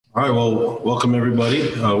All right, well, welcome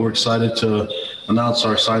everybody. We're excited to announce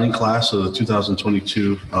our signing class of the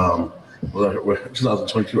 2022,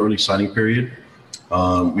 2022 early signing period.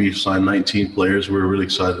 We've signed 19 players. We're really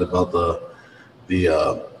excited about the,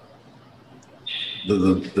 uh,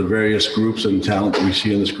 the various groups and talent that we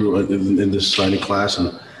see in this group in this signing class,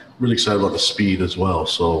 and really excited about the speed as well.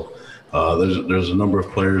 So there's a number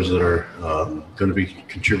of players that are going to be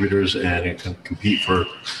contributors and can compete for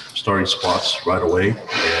starting spots right away,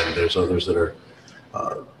 and there's others that are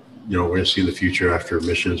we're going to see in the future after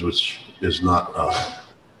admissions, which is not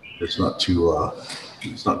it's not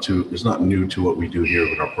new to what we do here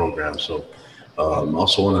with our program. So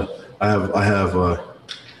also want to I have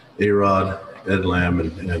A-Rod, Ed Lamb,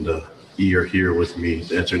 and E are here with me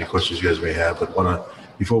to answer any questions you guys may have. But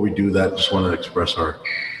before we do that, just want to express our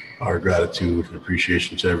gratitude and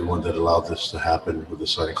appreciation to everyone that allowed this to happen with the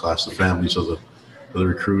signing class, the families of the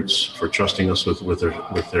recruits for trusting us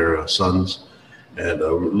with their sons, and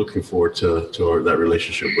we're looking forward to that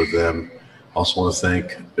relationship with them. Also want to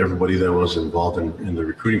thank everybody that was involved in the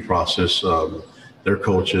recruiting process, their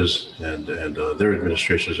coaches and their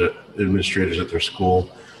administrators at their school.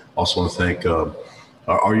 Also want to thank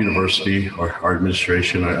our university, our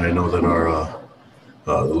administration. I know that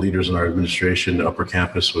the leaders in our administration, upper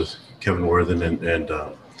campus with Kevin Worthen and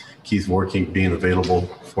Keith Working being available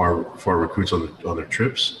for our recruits on their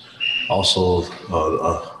trips. Also,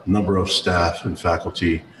 a number of staff and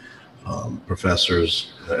faculty,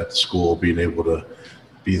 professors at the school being able to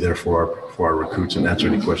be there for our recruits and answer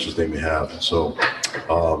any questions they may have. So,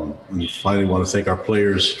 and finally, want to thank our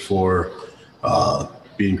players for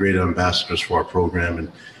being great ambassadors for our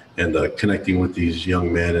program and connecting with these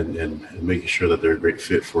young men and making sure that they're a great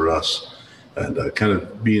fit for us, and kind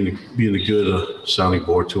of being a good sounding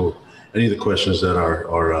board to any of the questions that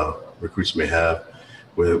our recruits may have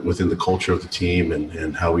within the culture of the team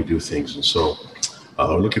and how we do things. And so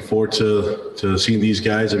looking forward to seeing these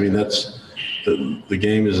guys. I mean, that's the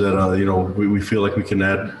game is that, we feel like we can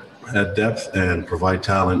add depth and provide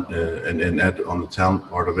talent and add on the talent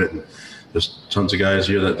part of it. And there's tons of guys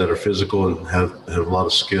here that are physical and have a lot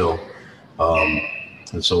of skill.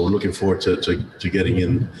 And so we're looking forward to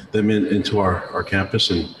getting them into our campus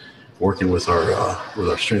and working with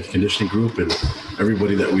our strength conditioning group and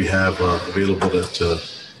everybody that we have available to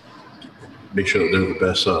make sure that they're the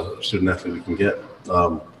best student athlete we can get.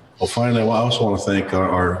 Finally, I also want to thank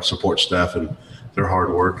our support staff and their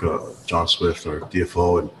hard work, John Swift, our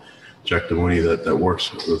DFO, and Jack DeMooney that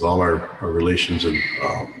works with all our relations. And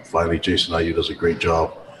finally, Jason Ayu does a great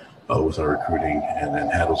job with our recruiting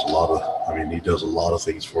and handles he does a lot of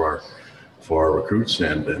things for our recruits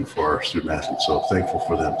and for our student athletes. So thankful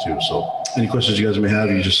for them too. So any questions you guys may have,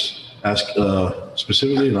 you just ask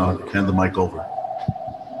specifically and I'll hand the mic over.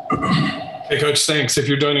 Hey, Coach, thanks. If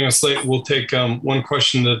you're joining us late, we'll take one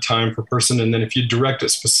question at a time per person. And then if you direct it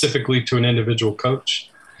specifically to an individual coach,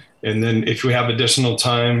 and then if we have additional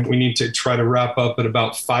time, we need to try to wrap up at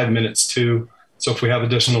about 5 minutes too. So if we have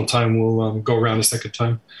additional time, we'll go around a second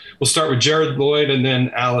time. We'll start with Jared Lloyd and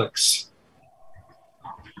then Alex.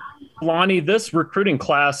 Kalani, this recruiting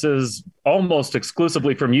class is almost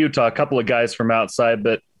exclusively from Utah, a couple of guys from outside,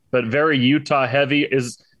 but very Utah heavy.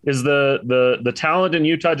 Is the talent in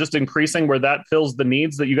Utah just increasing where that fills the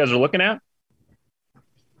needs that you guys are looking at?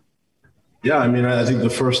 Yeah, I mean, I think the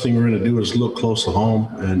first thing we're going to do is look close to home,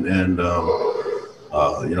 and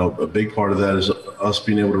a big part of that is us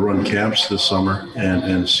being able to run camps this summer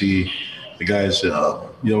and see the guys.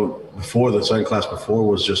 Before the signing class before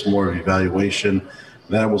was just more of evaluation.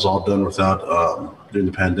 That was all done during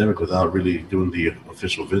the pandemic without really doing the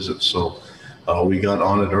official visits. So we got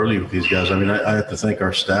on it early with these guys. I mean, I have to thank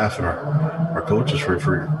our staff and our coaches for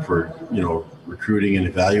recruiting and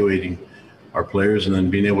evaluating our players, and then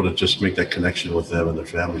being able to just make that connection with them and their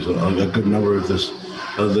families. A good number of this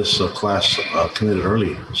class committed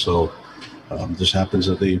early. So this happens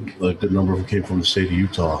that a good number of them came from the state of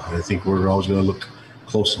Utah. And I think we're always going to look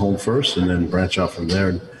close to home first and then branch out from there.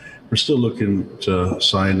 And we're still looking to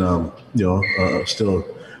sign, still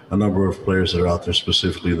a number of players that are out there,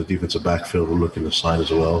 specifically in the defensive backfield, we're looking to sign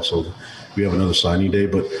as well. So we have another signing day.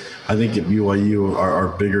 But I think at BYU, our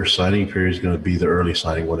bigger signing period is going to be the early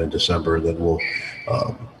signing one in December. And then we'll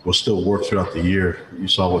still work throughout the year. You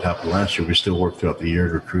saw what happened last year. We still work throughout the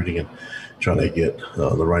year recruiting and trying to get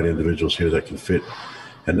the right individuals here that can fit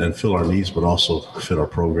and then fill our needs, but also fit our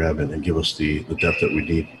program and give us the depth that we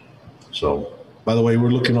need. So, by the way, we're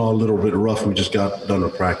looking all a little bit rough. We just got done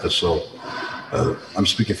with practice, so I'm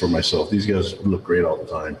speaking for myself. These guys look great all the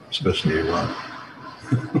time, especially A-Rod.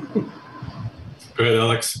 Go ahead,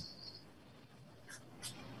 Alex.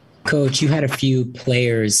 Coach, you had a few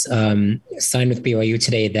players signed with BYU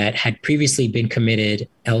today that had previously been committed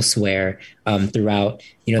elsewhere throughout,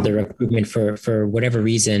 the recruitment for whatever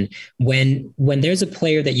reason. When there's a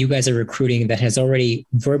player that you guys are recruiting that has already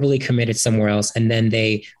verbally committed somewhere else, and then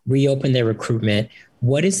they reopen their recruitment,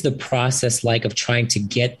 what is the process like of trying to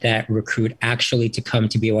get that recruit actually to come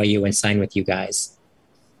to BYU and sign with you guys?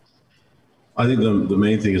 I think the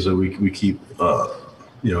main thing is that we keep a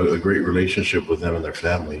great relationship with them and their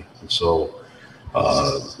family. And so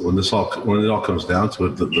when it all comes down to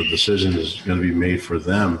it, the decision is going to be made for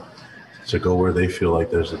them to go where they feel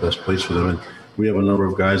like there's the best place for them. And we have a number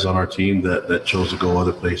of guys on our team that chose to go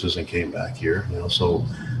other places and came back here. So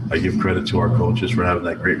I give credit to our coaches for having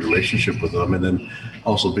that great relationship with them, and then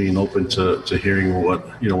also being open to hearing what,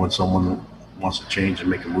 when someone wants to change and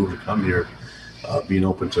make a move to come here, being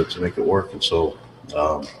open to make it work. And so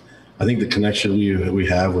I think the connection we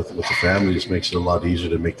have with the families makes it a lot easier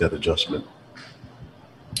to make that adjustment.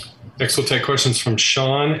 Next, we'll take questions from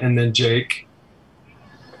Sean and then Jake.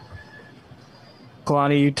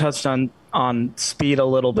 Kalani, you touched on speed a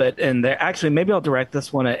little bit, and actually maybe I'll direct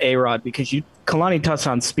this one at A-Rod, because Kalani touched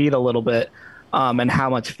on speed a little bit and how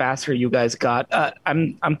much faster you guys got.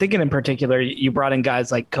 I'm thinking in particular, you brought in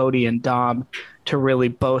guys like Cody and Dom to really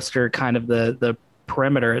bolster kind of the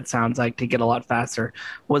perimeter, it sounds like, to get a lot faster.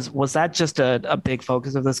 Was that just a big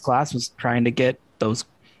focus of this class, was trying to get those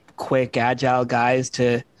quick, agile guys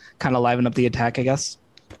to kind of liven up the attack, I guess?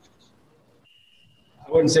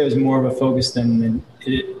 I wouldn't say it was more of a focus than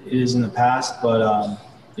it is in the past, but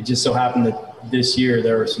it just so happened that this year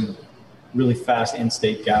there were some really fast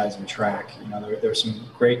in-state guys in track. There were some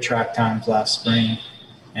great track times last spring,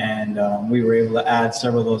 and we were able to add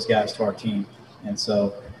several of those guys to our team. And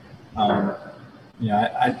so,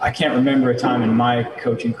 I can't remember a time in my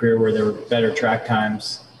coaching career where there were better track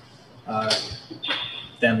times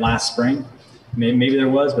than last spring. Maybe there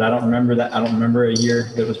was, but I don't remember that. I don't remember a year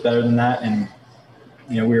that was better than that. And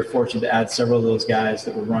we were fortunate to add several of those guys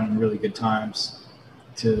that were running really good times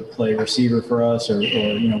to play receiver for us, or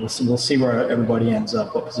we'll see where everybody ends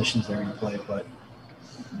up, what positions they're going to play, but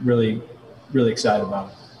really, really excited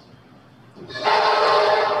about it.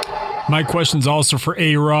 My question's also for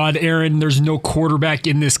A-Rod. Aaron, there's no quarterback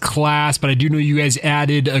in this class, but I do know you guys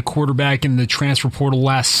added a quarterback in the transfer portal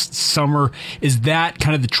last summer. Is that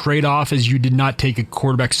kind of the trade-off, as you did not take a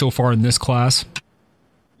quarterback so far in this class?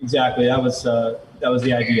 Exactly. That was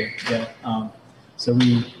the idea. Yeah. So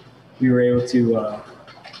we were able to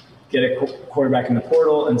get a quarterback in the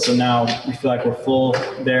portal, and so now we feel like we're full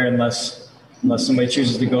there. Unless somebody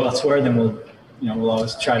chooses to go elsewhere, then we'll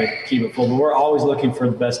always try to keep it full. But we're always looking for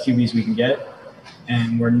the best QBs we can get,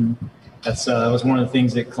 and that was one of the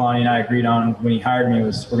things that Kalani and I agreed on when he hired me,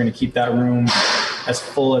 was we're going to keep that room as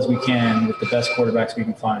full as we can with the best quarterbacks we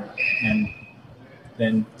can find, and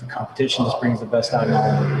then the competition just brings the best out of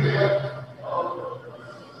everyone.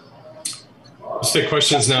 Let's take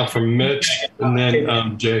questions now from Mitch and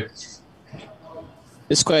then Jay.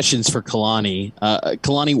 This question's for Kalani.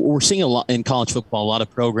 Kalani, we're seeing a lot in college football, a lot of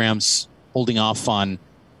programs holding off on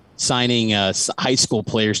signing high school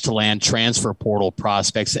players to land transfer portal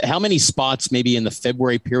prospects. How many spots, maybe in the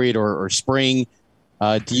February period or spring,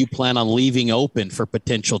 do you plan on leaving open for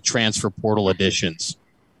potential transfer portal additions?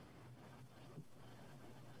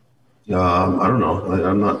 I don't know.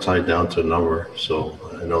 I'm not tied down to a number, so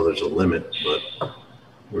I know there's a limit, but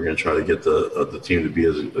we're going to try to get the team to be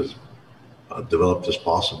as developed as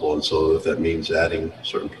possible. And so if that means adding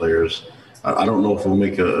certain players, I don't know if we'll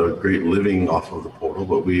make a great living off of the portal,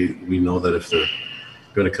 but we know that if they're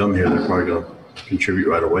going to come here, they're probably going to contribute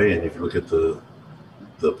right away. And if you look at the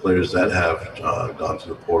players that have gone to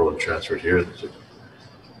the portal and transferred here, it's a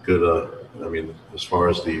good as far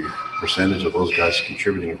as the percentage of those guys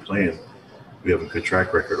contributing and playing, we have a good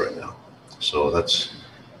track record right now. So that's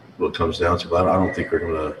what it comes down to. But I don't think we're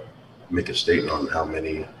going to make a statement on how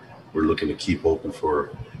many we're looking to keep open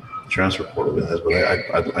for transfer portal guys.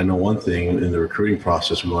 But I know one thing in the recruiting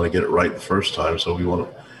process, we want to get it right the first time. So we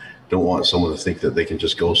don't want someone to think that they can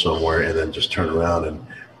just go somewhere and then just turn around and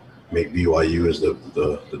make BYU as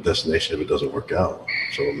the destination if it doesn't work out.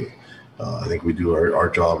 So I think we do our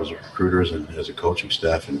job as recruiters and as a coaching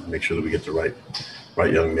staff and make sure that we get the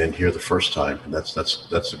right young men here the first time, and that's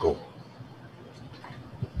the goal.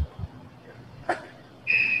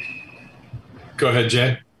 Go ahead,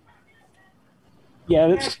 Jay.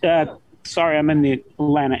 Yeah, sorry, I'm in the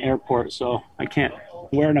Atlanta airport, so I can't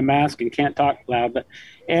wearing a mask and can't talk loud. But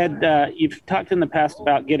Ed, you've talked in the past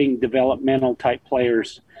about getting developmental type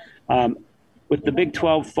players. With the Big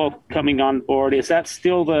 12 folk coming on board, is that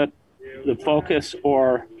still the focus,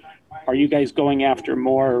 or are you guys going after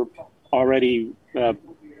more already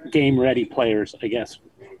game-ready players, I guess?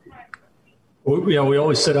 We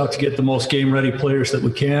always set out to get the most game-ready players that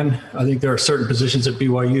we can. I think there are certain positions at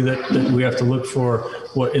BYU that we have to look for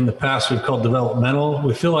what in the past we've called developmental.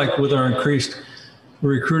 We feel like with our increased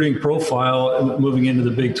recruiting profile moving into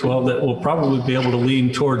the Big 12 that we'll probably be able to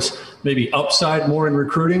lean towards maybe upside more in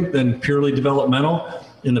recruiting than purely developmental.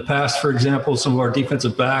 In the past, for example, some of our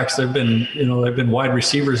defensive backs, they've been wide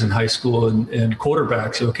receivers in high school and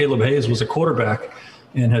quarterbacks. Caleb Hayes was a quarterback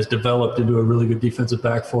and has developed into a really good defensive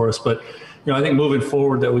back for us. But I think moving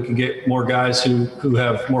forward that we can get more guys who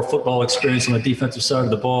have more football experience on the defensive side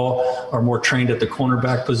of the ball, are more trained at the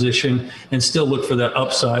cornerback position, and still look for that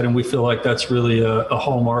upside. And we feel like that's really a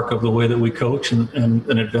hallmark of the way that we coach and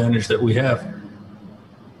an advantage that we have.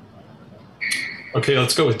 Okay,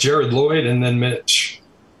 let's go with Jared Lloyd and then Mitch.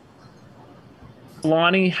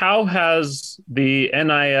 Kalani, how has the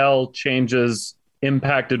NIL changes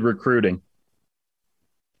impacted recruiting?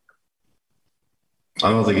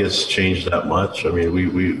 I don't think it's changed that much. I mean,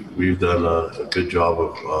 we've done a good job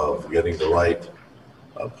of getting the right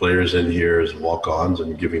players in here as walk-ons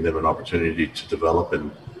and giving them an opportunity to develop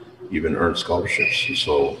and even earn scholarships. And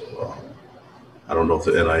so I don't know if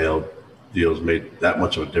the NIL deals made that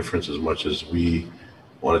much of a difference as much as we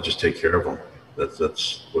want to just take care of them. That's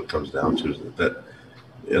what it comes down to, is that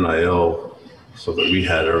NIL, so that we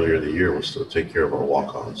had earlier in the year, was to take care of our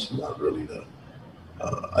walk-ons, not really the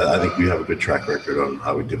I think we have a good track record on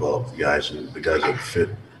how we develop the guys and the guys that fit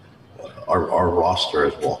our roster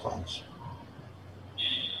as walk-ons.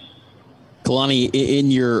 Kalani, in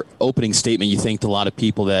your opening statement, you thanked a lot of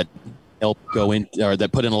people that helped go in or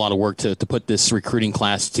that put in a lot of work to put this recruiting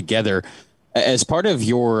class together. As part of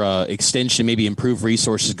your extension, maybe improve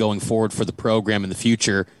resources going forward for the program in the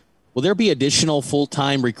future, will there be additional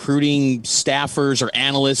full-time recruiting staffers or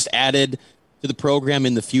analysts added to the program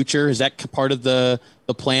in the future? Is that part of the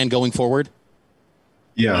plan going forward?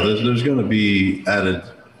 Yeah, there's going to be added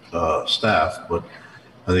staff, but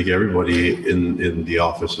I think everybody in the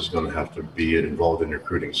office is going to have to be involved in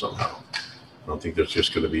recruiting somehow. I don't think there's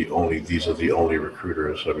just going to be these are the only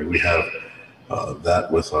recruiters. I mean, we have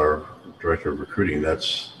that with our director of recruiting.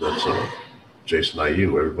 That's Jason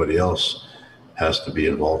IU. Everybody else has to be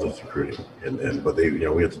involved with recruiting, but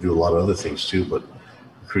we have to do a lot of other things too. But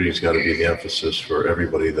recruiting's got to be the emphasis for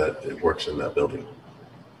everybody that works in that building.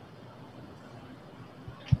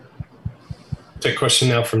 Take a question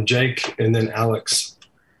now from Jake and then Alex.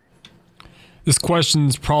 This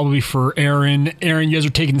question's probably for Aaron. Aaron, you guys are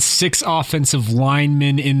taking 6 offensive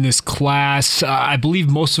linemen in this class. I believe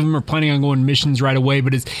most of them are planning on going missions right away,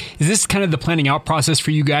 but is this kind of the planning out process for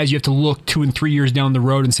you guys? You have to look 2 and 3 years down the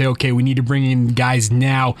road and say, okay, we need to bring in guys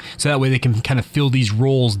now so that way they can kind of fill these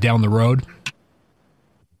roles down the road?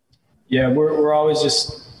 Yeah, we're always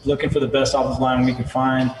just looking for the best offensive line we can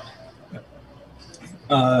find.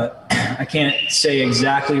 I can't say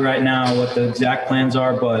exactly right now what the exact plans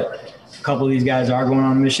are, but a couple of these guys are going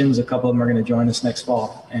on missions. A couple of them are going to join us next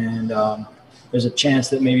fall, and there's a chance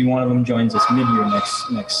that maybe one of them joins us mid-year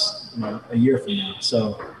next a year from now.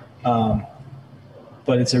 So,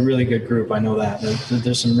 but it's a really good group. I know that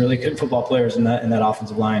there's some really good football players in that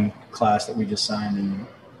offensive line class that we just signed, and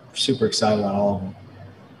super excited about all of them.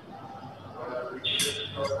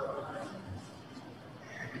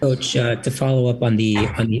 Coach, to follow up on the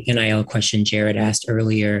NIL question Jared asked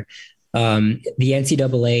earlier, the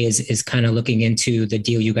NCAA is kind of looking into the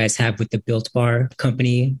deal you guys have with the Built Bar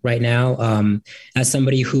company right now. As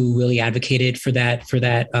somebody who really advocated for that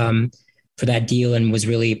deal and was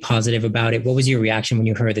really positive about it, what was your reaction when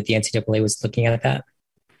you heard that the NCAA was looking at that?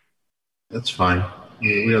 That's fine.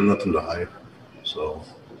 We have nothing to hide, so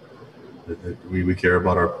we care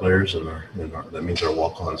about our players and that means our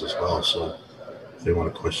walk-ons as well. So if they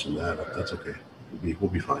want to question that, that's okay.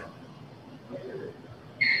 We'll be fine.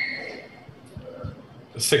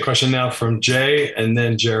 Let's take a question now from Jay and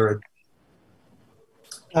then Jared.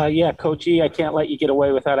 Yeah, Coach E, I can't let you get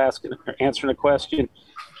away without answering a question.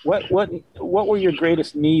 What were your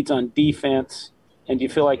greatest needs on defense, and do you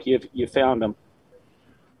feel like you found them?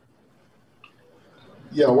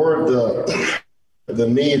 Yeah, the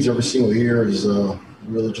needs every single year is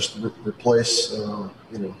really just replace a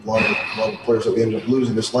lot of players that we ended up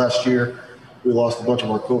losing this last year. We lost a bunch of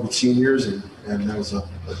our COVID seniors, and that was a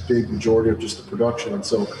big majority of just the production. And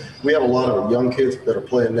so we have a lot of young kids that are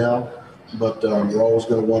playing now, but we're always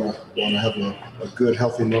going to want to have a good,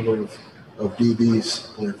 healthy number of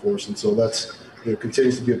DBs playing for us. And so that's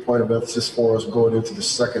continues to be a point of emphasis for us going into the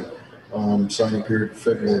second signing period in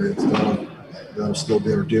February. that'll still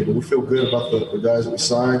be our deal. But we feel good about the guys that we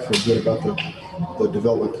signed, feel good about the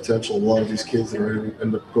development potential of a lot of these kids that are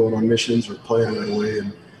end up going on missions or playing right away,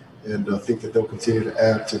 and I think that they'll continue to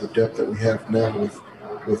add to the depth that we have now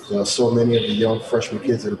with so many of the young freshman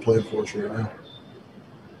kids that are playing for us right now.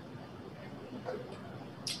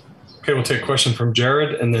 Okay, we'll take a question from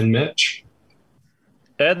Jared and then Mitch.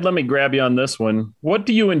 Ed, let me grab you on this one. What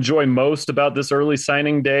do you enjoy most about this early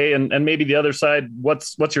signing day? And maybe the other side,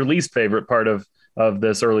 what's your least favorite part of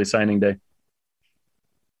this early signing day?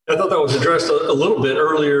 I thought that was addressed a little bit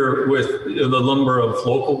earlier with the number of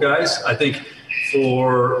local guys. I think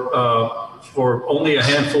for only a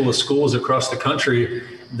handful of schools across the country,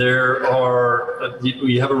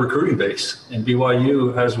 we have a recruiting base, and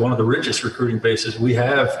BYU has one of the richest recruiting bases. We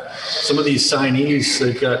have some of these signees,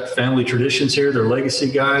 they've got family traditions here, they're legacy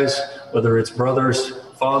guys, whether it's brothers,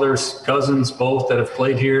 fathers, cousins, both that have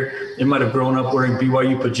played here. They might have grown up wearing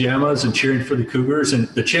BYU pajamas and cheering for the Cougars, and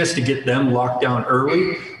the chance to get them locked down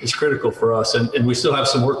early is critical for us. And we still have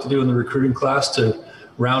some work to do in the recruiting class to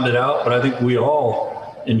round it out, but I think we all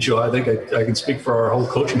enjoy. I think I can speak for our whole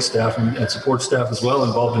coaching staff and support staff as well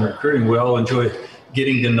involved in recruiting. We all enjoy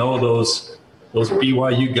getting to know those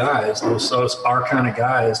BYU guys, those our kind of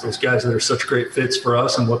guys, those guys that are such great fits for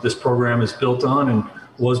us and what this program is built on and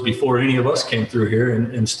was before any of us came through here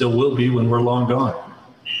and still will be when we're long gone.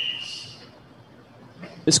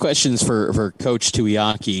 This question's for Coach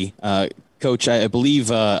Tuiaki. Coach, I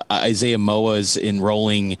believe Isaiah Moa is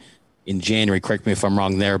enrolling in January. Correct me if I'm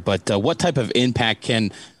wrong there, but what type of impact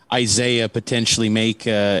can Isaiah potentially make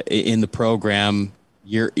in the program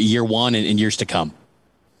year one and in years to come?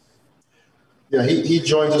 Yeah, he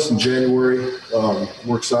joins us in January.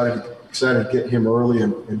 We're excited to get him early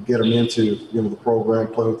and get him into the program,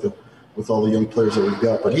 play with all the young players that we've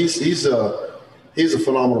got. But he's a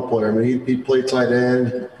phenomenal player. I mean, he played tight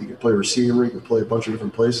end, he can play receiver, he can play a bunch of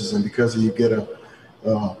different places, and because you get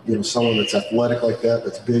someone that's athletic like that,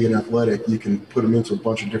 that's big and athletic, you can put him into a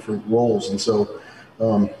bunch of different roles. And so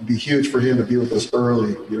it'd be huge for him to be with us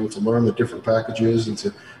early, to learn the different packages and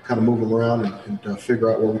to kind of move him around and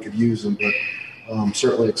figure out where we could use him. But I'm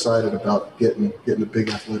certainly excited about getting a big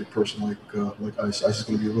athletic person like Ice. Ice is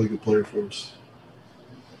going to be a really good player for us.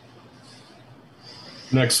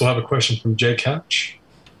 Next, we'll have a question from Jake Hatch.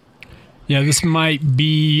 Yeah, this might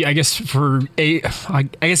be, I guess, for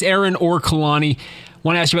Aaron or Kalani. I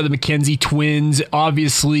want to ask you about the McKenzie twins.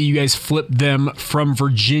 Obviously, you guys flipped them from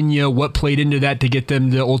Virginia. What played into that to get them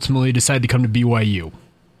to ultimately decide to come to BYU?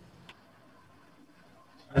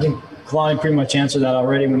 I think Kalani pretty much answered that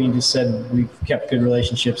already when he just said we've kept good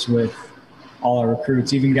relationships with all our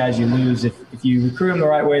recruits, even guys you lose. If you recruit them the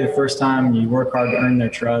right way the first time and you work hard to earn their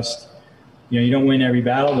trust, you don't win every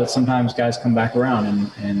battle, but sometimes guys come back around.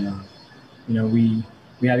 And we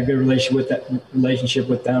had a good relationship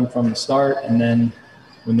with them from the start. And then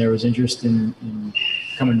when there was interest in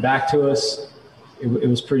coming back to us, it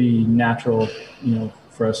was pretty natural,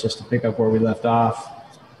 for us just to pick up where we left off.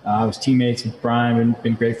 I was teammates with Brian,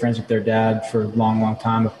 been great friends with their dad for a long, long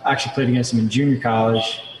time. I actually played against him in junior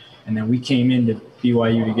college, and then we came into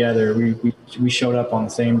BYU together. We showed up on the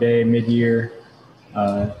same day, mid-year.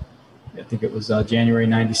 I think it was January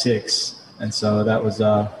 '96, and so that was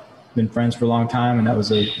been friends for a long time, and that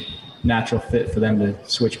was a natural fit for them to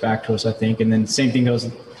switch back to us, I think. And then the same thing goes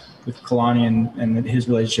with Kalani and his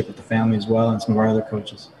relationship with the family as well, and some of our other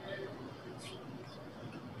coaches.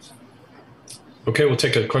 Okay, we'll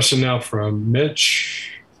take a question now from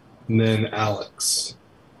Mitch and then Alex.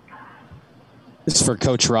 This is for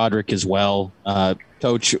Coach Roderick as well.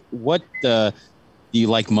 Coach, what do you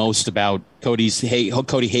like most about Cody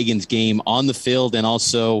Hagan's game on the field and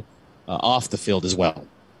also off the field as well?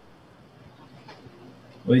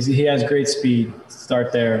 Well, he has great speed.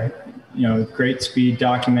 Start there. Great speed,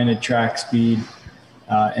 documented track speed.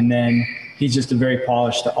 And then he's just a very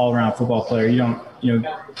polished all-around football player. You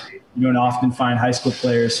don't often find high school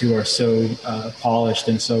players who are so polished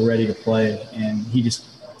and so ready to play. And he just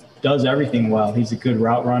does everything well. He's a good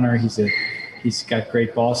route runner. He's got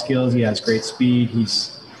great ball skills. He has great speed.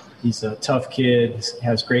 He's a tough kid. He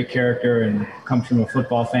has great character and comes from a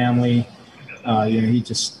football family. He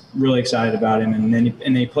just really excited about him. And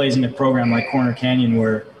then he plays in a program like Corner Canyon,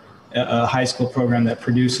 where a high school program that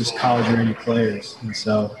produces college-ready players. And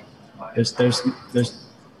so there's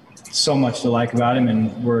so much to like about him,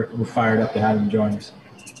 and we're fired up to have him join us.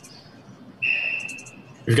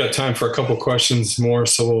 We've got time for a couple questions more,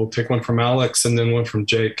 so we'll take one from Alex and then one from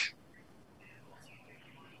Jake.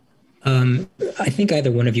 I think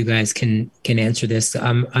either one of you guys can answer this.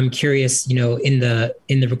 I'm curious, in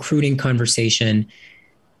the recruiting conversation,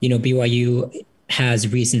 BYU has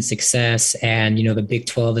recent success, and the Big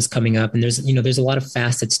 12 is coming up, and there's a lot of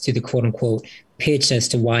facets to the quote unquote pitch as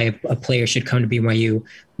to why a player should come to BYU.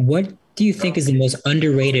 What do you think is the most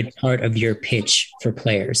underrated part of your pitch for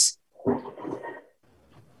players?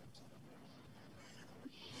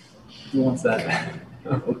 Who wants that?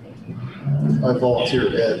 I volunteer,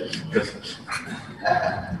 Ed.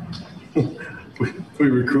 We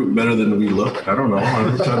recruit better than we look. I don't know.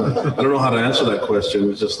 I don't know how to answer that question.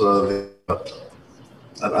 It's just I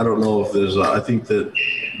don't know if there's. I think that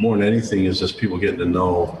more than anything is just people getting to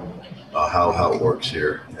know how it works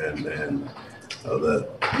here, and that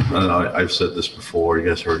I don't know. I've said this before. You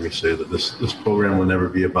guys heard me say that this program will never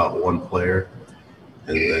be about one player,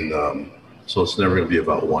 and so it's never going to be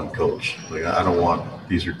about one coach. Like I don't want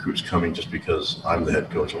these recruits coming just because I'm the head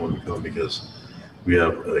coach. I want them to come because we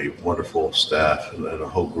have a wonderful staff and a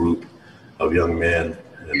whole group of young men,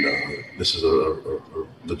 and this is a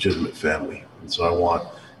legitimate family. And so I want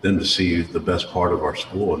them to see the best part of our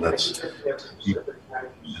school, and that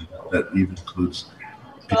even includes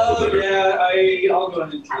people that are. I'll go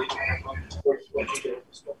into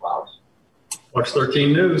Fox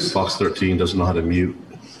 13 News. Fox 13 doesn't know how to mute.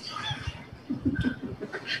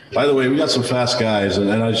 By the way, we got some fast guys,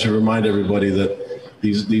 and I should remind everybody that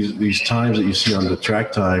these times that you see on the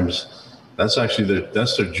track times, that's actually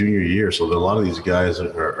that's their junior year. So a lot of these guys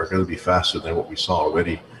are going to be faster than what we saw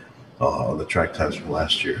already on the track times from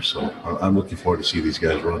last year. So I'm looking forward to see these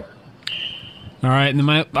guys run. All right, and then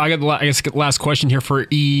I got the last question here for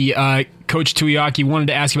E. Coach Tuiaki wanted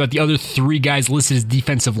to ask you about the other three guys listed as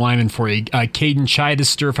defensive linemen for you. Caden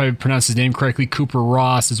Chichester, if I pronounced his name correctly, Cooper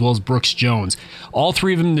Ross, as well as Brooks Jones. All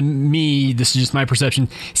three of them, to me, this is just my perception,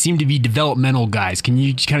 seem to be developmental guys. Can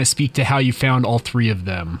you just kind of speak to how you found all three of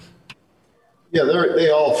them? Yeah, they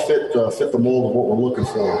all fit the mold of what we're looking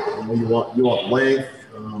for. You want length.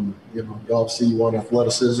 Obviously you want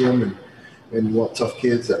athleticism, and you want tough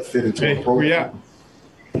kids that fit into a program.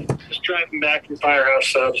 Just driving back from Firehouse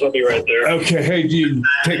Subs. I'll be right there. Okay.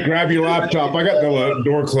 Hey, grab your laptop. I got the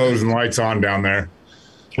door closed and lights on down there.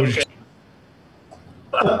 Okay.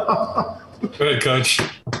 Go ahead, Coach.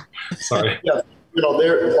 Sorry. Yeah,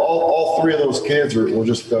 they're all three of those kids were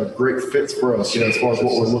just great fits for us. As far as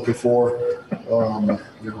what we're looking for.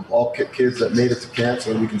 All kids that made it to camp,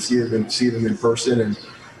 so we can see them in person, and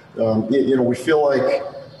we feel like.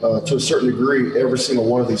 To a certain degree, every single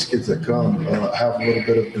one of these kids that come have a little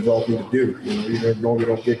bit of developing to do. You normally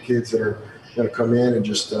don't get kids that are going to come in and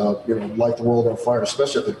just light the world on fire,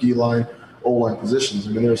 especially at the D-line, O-line positions. I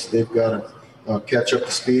mean, they've got to catch up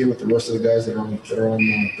to speed with the rest of the guys that are on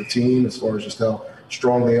the team as far as just how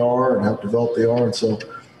strong they are and how developed they are. And so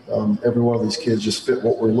every one of these kids just fit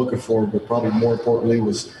what we're looking for, but probably more importantly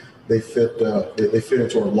was they fit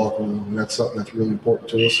into our locker room, and that's something that's really important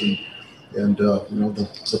to us. And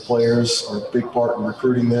the players are a big part in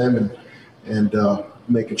recruiting them and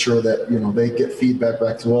making sure that they get feedback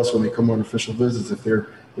back to us when they come on official visits if they're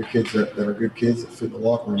kids that are good kids that fit in the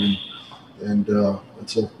locker room, and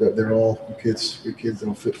so they're all good kids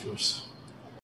that'll fit for us.